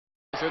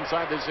pass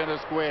inside the centre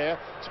square.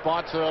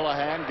 Spots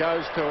Houlihan,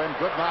 goes to him.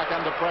 Good mark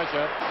under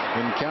pressure.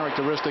 In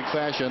characteristic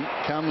fashion,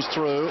 comes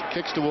through,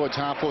 kicks towards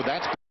half forward.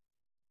 That's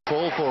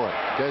fall for it.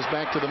 Goes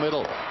back to the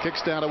middle.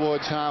 Kicks down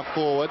towards half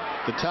forward.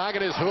 The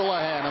target is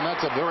Houlihan, and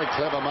that's a very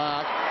clever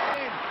mark.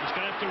 He's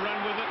going to have to run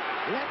with it.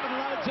 Lappin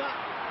loads up.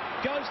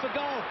 Goes for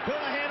goal.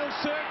 Houlihan will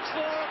search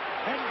for it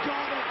and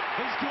got it.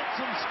 He's got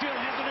some skill,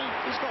 hasn't he?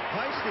 He's got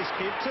pace, this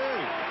kid, too.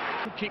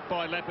 Good kick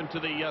by Lappin to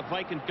the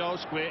vacant goal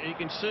square. And you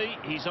can see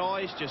his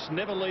eyes just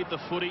never leave the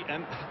footy,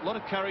 and a lot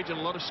of courage and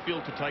a lot of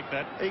skill to take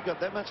that. He got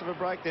that much of a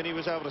break, then he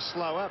was able to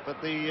slow up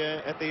at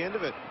the end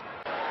of it.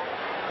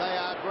 They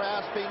are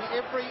grasping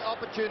every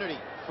opportunity.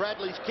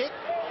 Bradley's kick,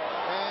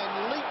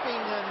 and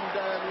leaping and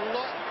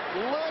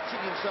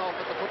lurching himself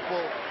at the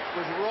football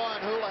was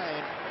Ryan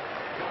Houlihan.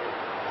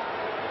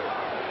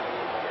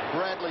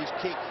 Bradley's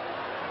kick.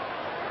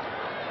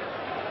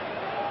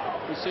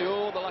 We see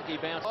all the lucky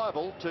bounce.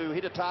 Liable to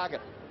hit a target.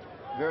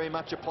 Very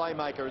much a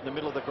playmaker in the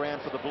middle of the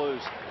ground for the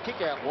Blues.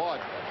 Kick out wide.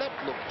 That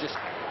looked just...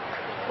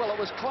 Well, it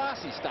was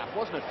classy stuff,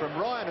 wasn't it, from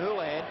Ryan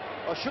Houlihan?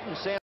 I shouldn't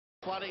sound...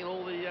 Flooding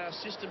all the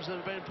systems that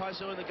have been in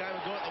place in the game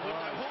and got the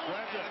window.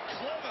 Grabbed a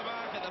clever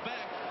mark at the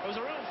back. It was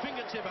a real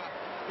fingertipper.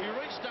 He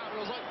reached up and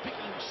it was like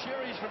picking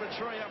cherries from a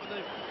tree up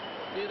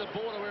near the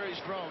border where he's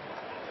from.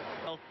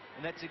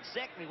 And that's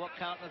exactly what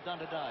Carlton have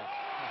done today.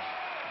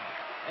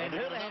 And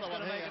Houlihan's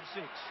going to make it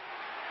 6.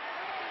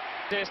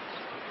 Just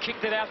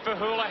kicked it out for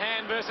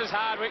Houlihan versus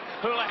Hardwick.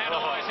 Houlihan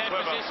always had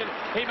position.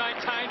 He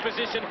maintained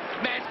position.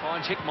 Man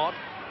finds Hickmott.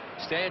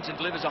 Stands and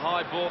delivers a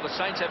high ball. The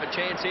Saints have a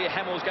chance here.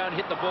 Hamill's going to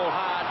hit the ball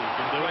hard.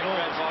 Great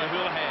grab by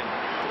Houlihan.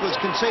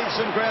 Concedes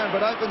some ground,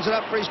 but opens it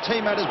up for his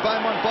teammate as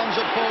Beaumont bombs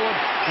it forward.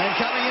 And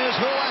coming in is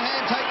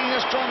Houlihan, taking a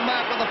strong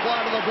mark on the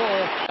fly to the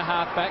ball. The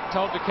half-back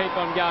told to keep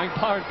on going.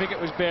 Byron Pickett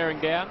was bearing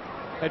down.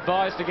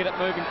 Advised to get it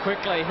moving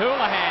quickly.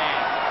 Houlihan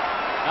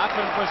up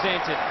and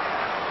presented.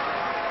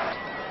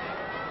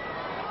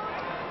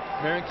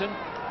 Merrington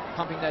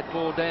pumping that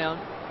ball down.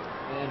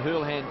 And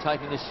Houlihan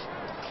taking this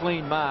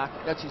clean mark.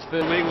 That's his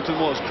first. Eagleton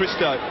was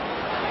Christo.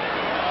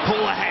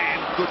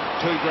 Houlihan, good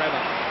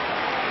two-grabber.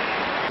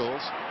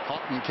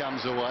 Houghton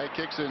comes away,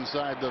 kicks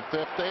inside the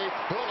 50.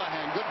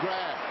 Houlihan, good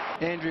grab.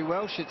 Andrew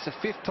Welsh, it's the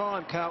 5th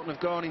time Carlton have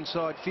gone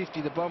inside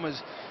 50. The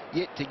Bombers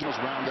yet to get... It was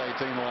round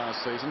 18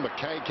 last season, but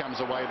Kay comes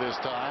away this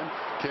time,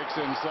 kicks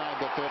inside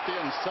the 50,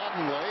 and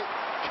suddenly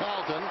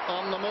Carlton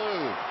on the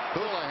move.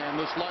 Houlihan,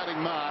 the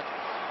sliding mark.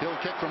 He'll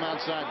kick from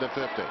outside the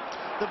 50.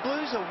 The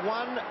Blues are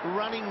one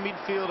running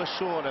midfielder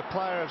short, a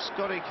player of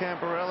Scotty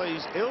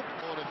Camporelli's ilk.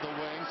 Out of the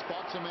wing,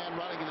 spots a man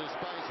running into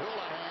space.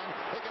 Houlihan,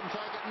 he can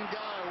take it and go.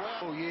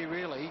 Well, all year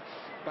really,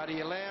 but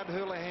he allowed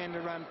Houlihan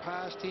to run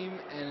past him,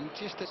 and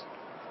just a...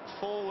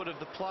 forward of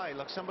the play,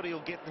 like somebody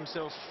will get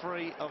themselves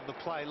free of the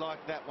play like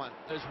that one.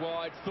 Goes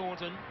wide,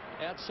 Thornton,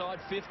 outside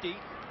 50.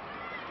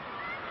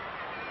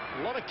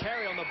 A lot of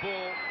carry on the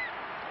ball.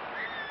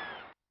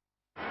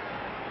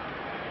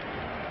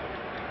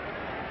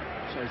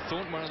 So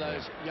Thornton, one of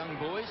those young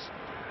boys.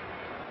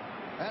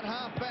 At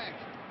half back.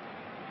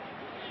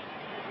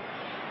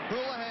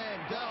 Houlihan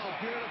does it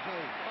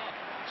beautifully.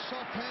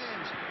 Soft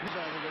hands. I think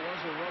it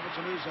was, or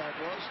Robertson Uzo it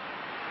was.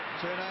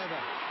 Turnover.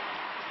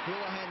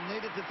 Houlihan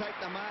needed to take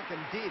the mark and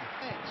did.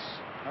 Thanks.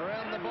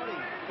 Around the body.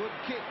 Good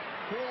kick.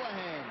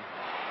 Houlihan.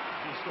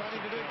 He's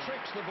starting to do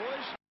tricks, the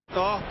boys.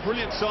 Oh,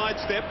 brilliant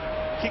sidestep.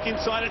 Kick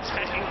inside,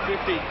 attacking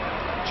 50.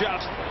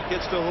 Just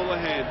gets to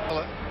Houlihan.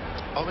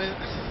 I mean,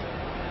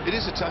 it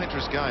is a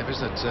dangerous game,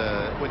 isn't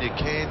it? When you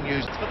can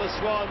use... For the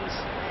Swans.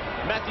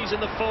 Matthews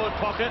in the forward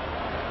pocket.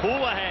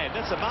 Houlihan.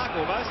 That's a mark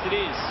almost. It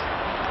is.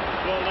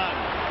 Well done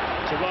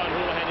to Ryan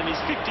Houlihan in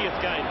his 50th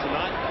game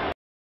tonight.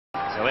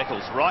 So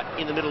Eccles right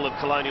in the middle of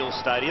Colonial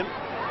Stadium.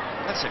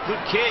 That's a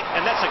good kick,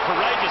 and that's a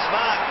courageous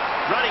mark.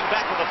 Running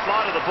back with the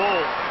flight of the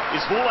ball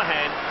is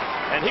Houlihan,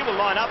 and he will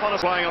line up on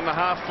us. Playing on the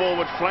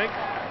half-forward flank.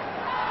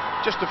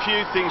 Just a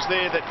few things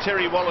there that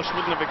Terry Wallace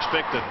wouldn't have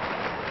expected.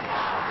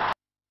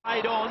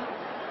 Played on,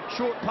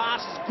 short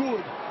pass is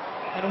good,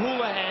 and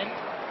Houlihan,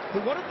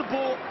 who wanted the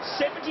ball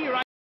 70 or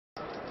 80.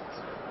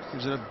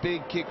 Gives it a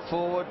big kick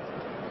forward,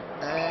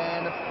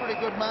 and a pretty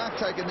good mark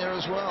taken there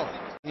as well.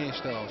 Yeah,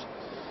 Styles.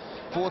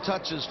 4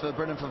 touches for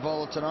Brendan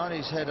Favola tonight.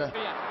 He's had a...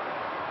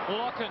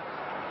 Locken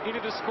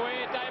into the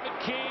square. David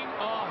King.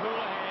 Oh,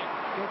 Houlihan.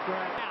 Good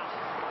grab.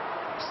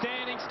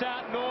 Standing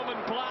start. Norman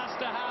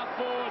Blaster half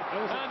forward.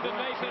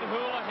 Underneath it,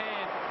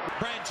 Houlihan.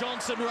 Brad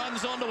Johnson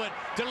runs onto it,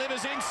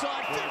 delivers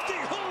inside 50.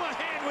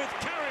 Houlihan with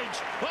courage.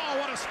 Oh,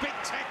 what a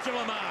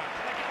spectacular mark.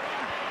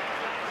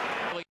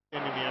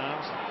 In the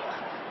arms.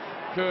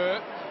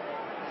 Kerr,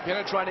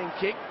 penetrating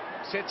kick,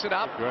 sets it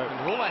up. And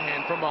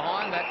Houlihan from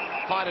behind that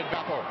heighted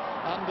couple.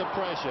 Under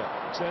pressure,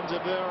 sends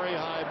a very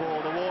high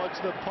ball towards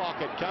the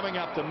pocket, coming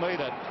up to meet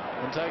it,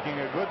 and taking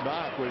a good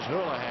mark was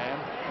Houlihan.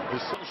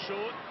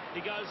 Short, he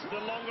goes the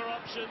longer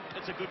option.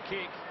 It's a good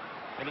kick,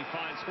 and he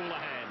finds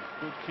Houlihan.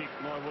 Good kick,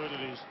 my word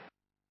it is.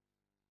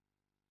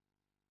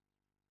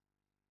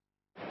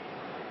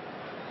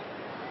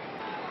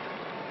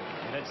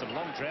 They've had some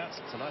long droughts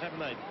tonight, haven't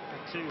they?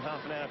 2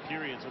 half-an-hour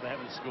periods where they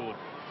haven't scored.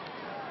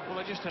 Well,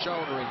 they just had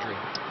shoulder injury.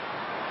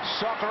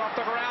 Soccer off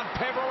the ground.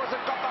 Peverill, has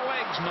it got the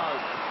legs? No.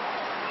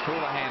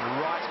 Houlihan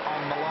right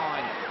on the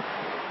line.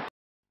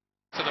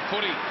 To the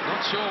footy.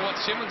 Not sure what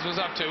Simmons was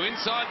up to.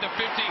 Inside the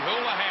 50,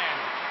 Houlihan.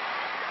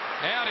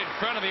 Out in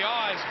front of the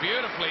eyes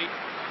beautifully.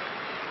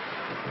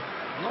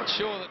 Not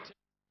sure that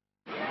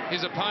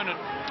his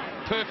opponent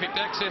perfect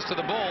access to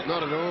the ball.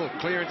 Not at all.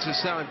 Clearance is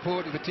so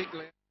important,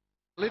 particularly.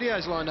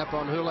 Lidio's lined up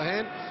on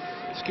Houlihan.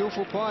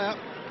 Skillful player.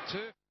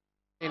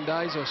 10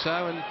 days or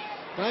so, and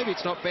maybe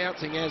it's not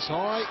bouncing as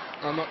high.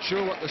 I'm not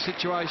sure what the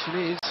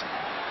situation is.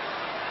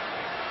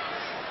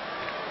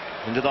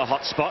 Into the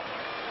hot spot.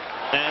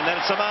 And then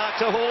it's a mark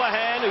to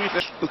Houlihan, who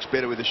Looks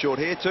better with the short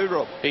hair too,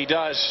 Rob. He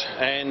does,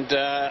 and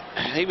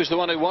he was the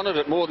one who wanted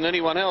it more than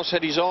anyone else,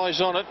 had his eyes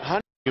on it.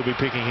 He'll be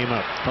picking him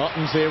up.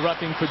 Ottens there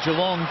roughing for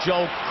Geelong.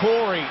 Joel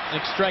Corey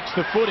extracts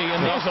the footy,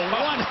 and there's a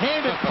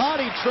one-handed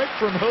party trick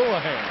from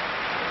Houlihan.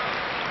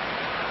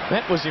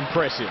 That was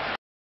impressive.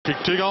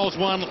 2 goals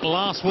won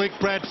last week,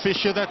 Brad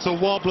Fisher. That's a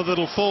wobbler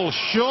that'll fall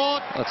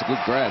short. That's a good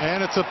grab.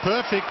 And it's a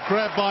perfect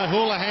grab by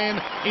Houlihan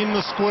in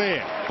the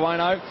square.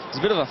 Wayno, it's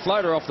a bit of a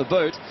floater off the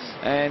boot,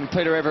 and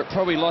Peter Everett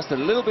probably lost it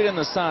a little bit in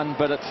the sun,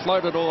 but it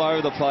floated all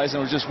over the place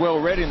and was just well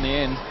read in the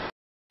end.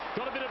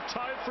 Got a bit of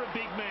toe for a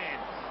big man.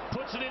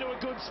 Puts it into a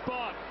good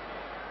spot.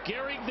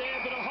 Gehrig there,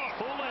 but a hot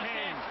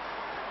Houlihan.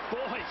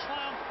 Boy,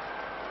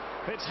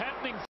 it's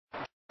happening.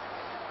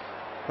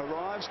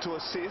 Arrives to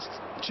assist,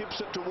 chips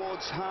it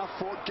towards half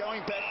forward.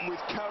 Going back with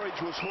courage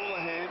was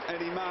Houlihan,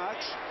 and he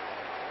marks.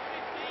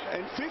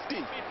 And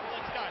 50.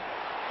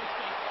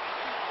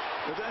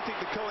 I don't think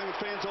the Collingwood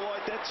fans will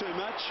like that too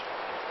much.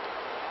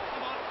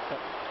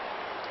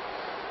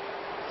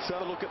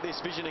 So look at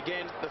this vision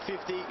again, the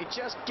 50. It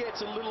just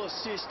gets a little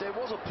assist. There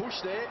was a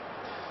push there.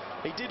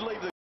 He did leave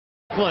the...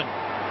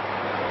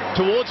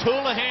 Towards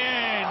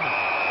Houlihan.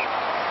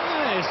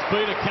 There's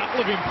been a couple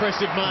of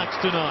impressive marks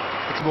tonight.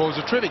 It was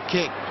a terrific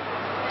kick.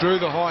 Drew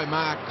the high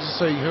mark. You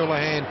see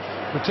Houlihan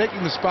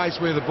protecting the space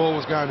where the ball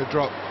was going to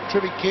drop.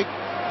 Terrific kick,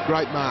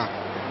 great mark.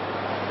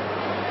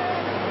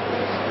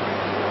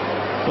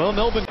 Well,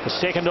 Melbourne. The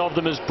second of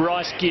them is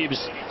Bryce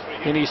Gibbs.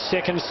 In his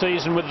second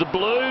season with the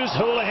Blues,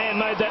 Houlihan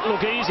made that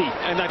look easy.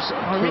 And I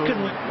reckon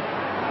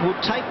Will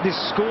take this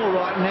score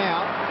right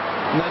now.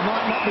 And they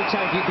might not be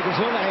taking it because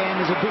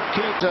Houlihan is a good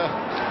kick.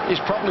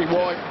 Is probably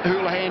why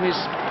Houlihan is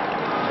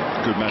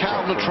Good match.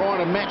 Carlton are trying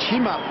to match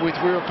him up with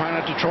rear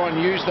opponent to try and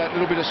use that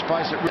little bit of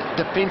space at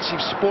defensive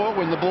spoil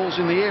when the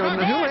ball's in the air. And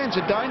Houlihan's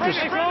a dangerous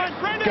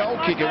goal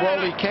kicker.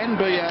 While he can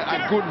be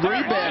a good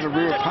rebounder,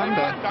 rear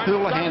punter,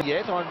 Houlihan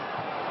yet. I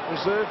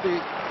reserve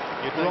the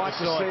right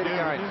to see it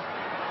again.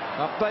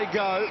 Up they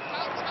go.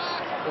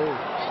 Oh,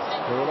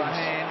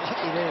 Houlihan.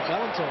 Lucky there,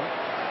 Valentine.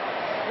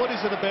 What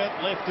is it about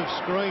left of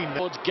screen?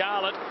 towards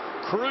Garlett.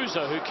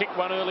 Cruiser, who kicked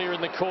one earlier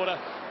in the quarter,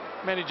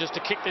 manages to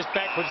kick this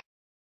backwards.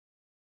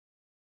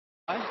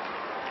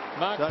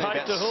 Mark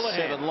Pate to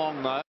Houlihan. 7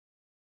 long though.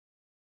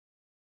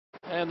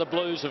 And the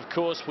Blues, of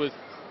course, with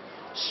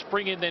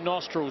spring in their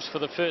nostrils for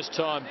the first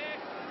time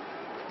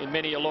in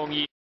many a long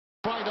year.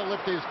 Trying to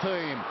lift his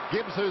team.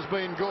 Gibbs, who's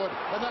been good,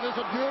 and that is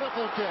a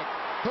beautiful kick.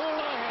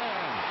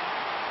 Houlihan,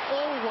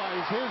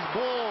 always his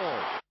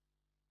ball.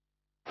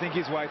 Think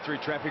his way through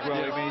traffic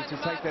well. He needs to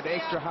take that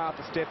extra half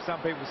a step.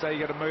 Some people say you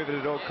got to move it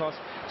at all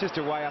costs, just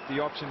to weigh up the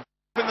option.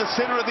 In the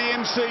centre of the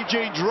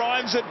MCG,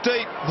 drives it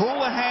deep.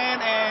 Houlihan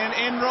and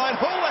Enright.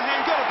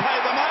 Houlihan got to pay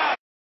the mark.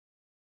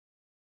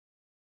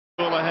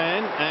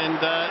 Houlihan, and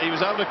he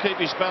was able to keep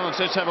his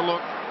balance. Let's have a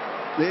look.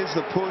 There's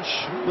the push.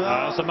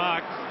 It's a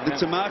mark.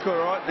 It's a mark,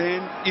 all right.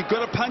 And you've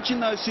got to punch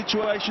in those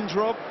situations,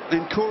 Rob.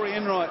 And Corey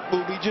Enright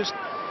will be just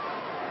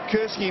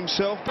cursing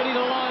himself. Ready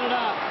to line it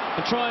up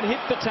and try and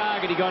hit the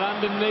target. He got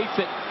underneath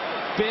it.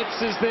 Betts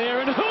is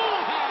there, and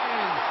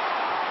Houlihan!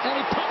 And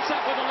he pops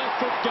up with a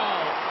left foot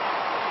goal.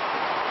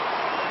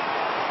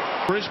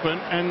 Brisbane,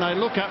 and they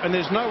look up and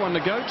there's no one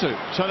to go to.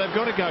 So they've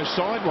got to go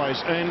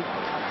sideways. And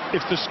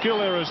if the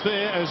skill error's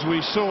there, as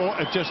we saw,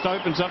 it just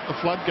opens up the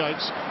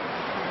floodgates.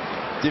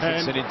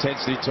 Difference in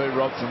intensity too,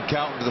 Rob, from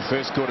Carlton to the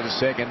first quarter to the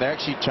second. They're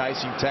actually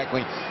chasing,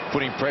 tackling,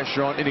 putting pressure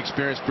on.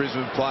 Inexperienced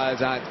Brisbane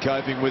players aren't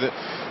coping with it,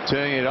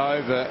 turning it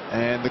over,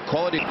 and the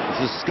quality.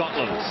 For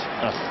Scotland,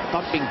 a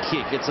thumping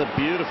kick. It's a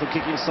beautiful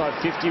kick inside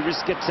 50.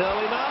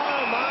 Riscatelli,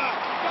 no, mark.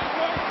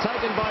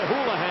 Taken by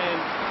Houlihan.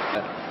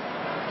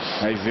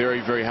 A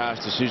very, very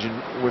harsh decision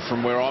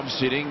from where I'm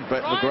sitting,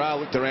 but McGrath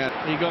looked around.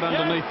 He got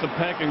underneath the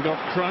pack and got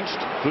crunched.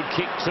 Good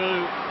kick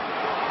too.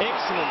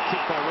 Excellent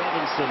kick by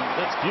Robinson.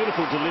 That's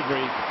beautiful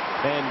delivery.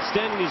 And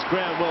standing his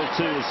ground well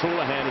too is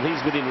Houlihan, and he's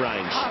within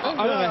range. I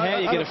don't know how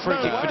you get a free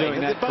kick for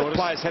doing that. Both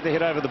players had to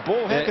hit over the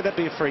ball. How could that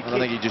be a free kick? I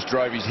think he just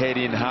drove his head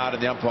in hard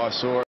and the umpire saw it.